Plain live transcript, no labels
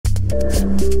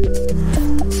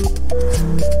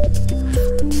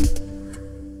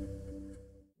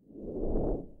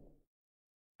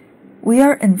We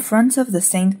are in front of the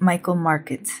St. Michael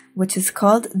Market, which is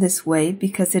called this way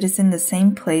because it is in the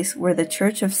same place where the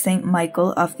Church of St.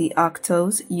 Michael of the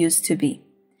Octos used to be.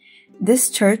 This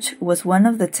church was one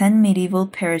of the 10 medieval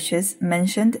parishes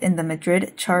mentioned in the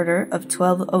Madrid Charter of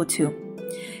 1202.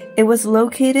 It was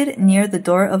located near the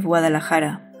door of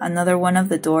Guadalajara, another one of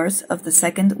the doors of the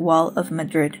second wall of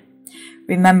Madrid.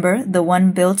 Remember, the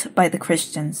one built by the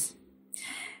Christians.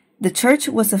 The church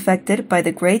was affected by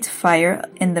the Great Fire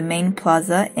in the main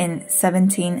plaza in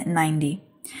 1790.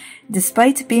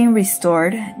 Despite being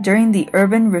restored, during the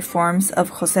urban reforms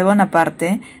of José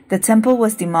Bonaparte, the temple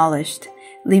was demolished,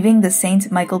 leaving the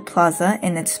St. Michael Plaza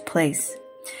in its place.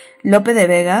 Lope de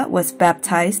Vega was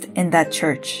baptized in that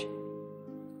church.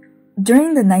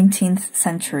 During the 19th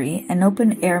century, an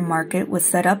open-air market was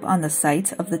set up on the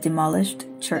site of the demolished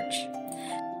church.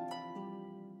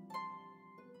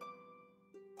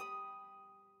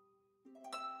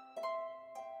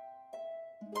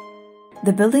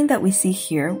 The building that we see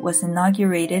here was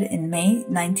inaugurated in May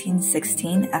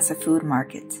 1916 as a food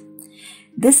market.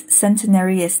 This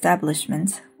centenary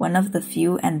establishment, one of the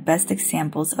few and best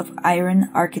examples of iron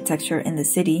architecture in the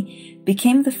city,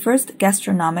 became the first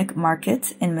gastronomic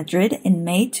market in Madrid in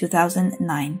May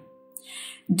 2009.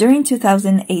 During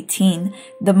 2018,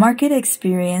 the market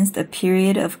experienced a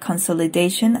period of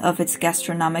consolidation of its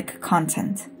gastronomic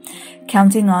content,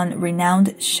 counting on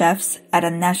renowned chefs at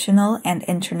a national and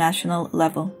international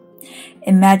level.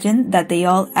 Imagine that they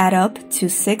all add up to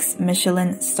 6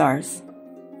 Michelin stars.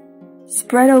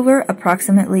 Spread over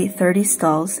approximately 30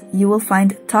 stalls, you will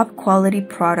find top-quality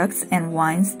products and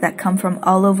wines that come from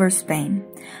all over Spain.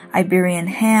 Iberian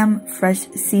ham, fresh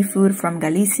seafood from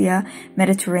Galicia,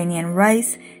 Mediterranean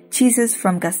rice, cheeses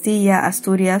from Castilla,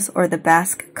 Asturias, or the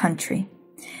Basque country.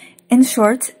 In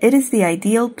short, it is the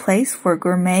ideal place for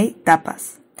gourmet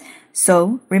tapas.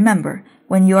 So, remember,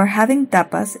 when you are having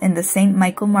tapas in the St.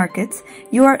 Michael markets,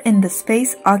 you are in the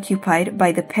space occupied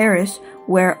by the parish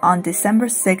where on December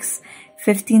 6,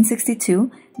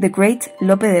 1562, the great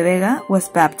Lope de Vega was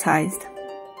baptized.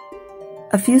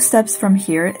 A few steps from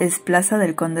here is Plaza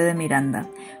del Conde de Miranda,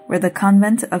 where the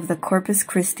convent of the Corpus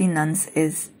Christi nuns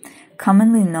is,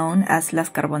 commonly known as Las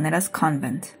Carboneras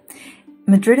Convent.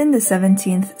 Madrid in the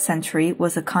 17th century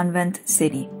was a convent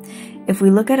city. If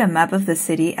we look at a map of the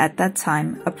city at that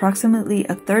time, approximately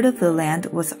a third of the land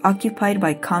was occupied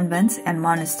by convents and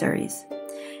monasteries.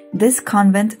 This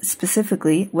convent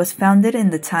specifically was founded in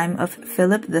the time of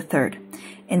Philip III,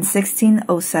 in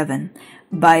 1607,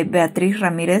 by Beatriz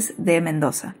Ramirez de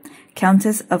Mendoza,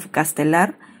 Countess of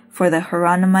Castelar, for the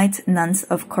Hieronymite nuns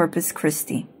of Corpus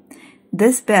Christi.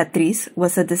 This Beatriz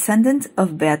was a descendant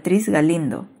of Beatriz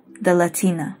Galindo, the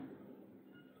Latina.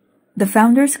 The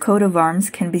founder's coat of arms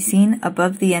can be seen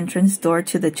above the entrance door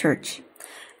to the church.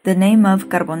 The name of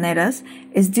Carboneras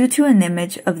is due to an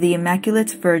image of the Immaculate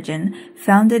Virgin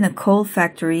found in a coal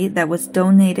factory that was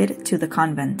donated to the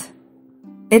convent.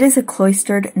 It is a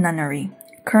cloistered nunnery.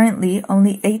 Currently,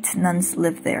 only 8 nuns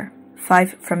live there,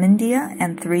 5 from India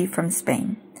and 3 from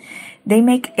Spain. They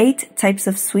make 8 types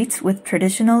of sweets with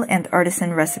traditional and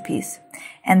artisan recipes,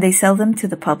 and they sell them to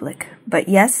the public, but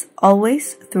yes,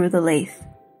 always through the lathe.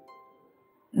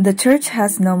 The church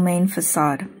has no main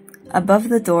facade. Above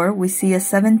the door, we see a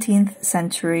 17th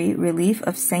century relief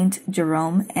of Saint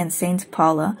Jerome and Saint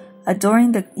Paula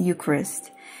adoring the Eucharist,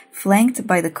 flanked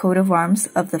by the coat of arms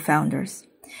of the founders.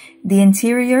 The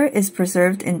interior is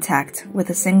preserved intact, with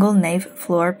a single nave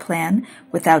floor plan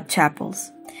without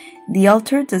chapels. The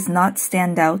altar does not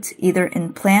stand out either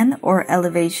in plan or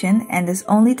elevation and is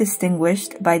only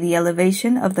distinguished by the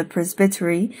elevation of the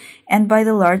presbytery and by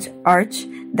the large arch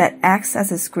that acts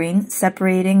as a screen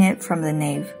separating it from the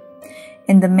nave.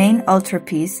 In the main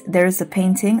altarpiece, there is a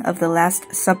painting of the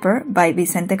Last Supper by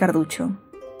Vicente Carducho.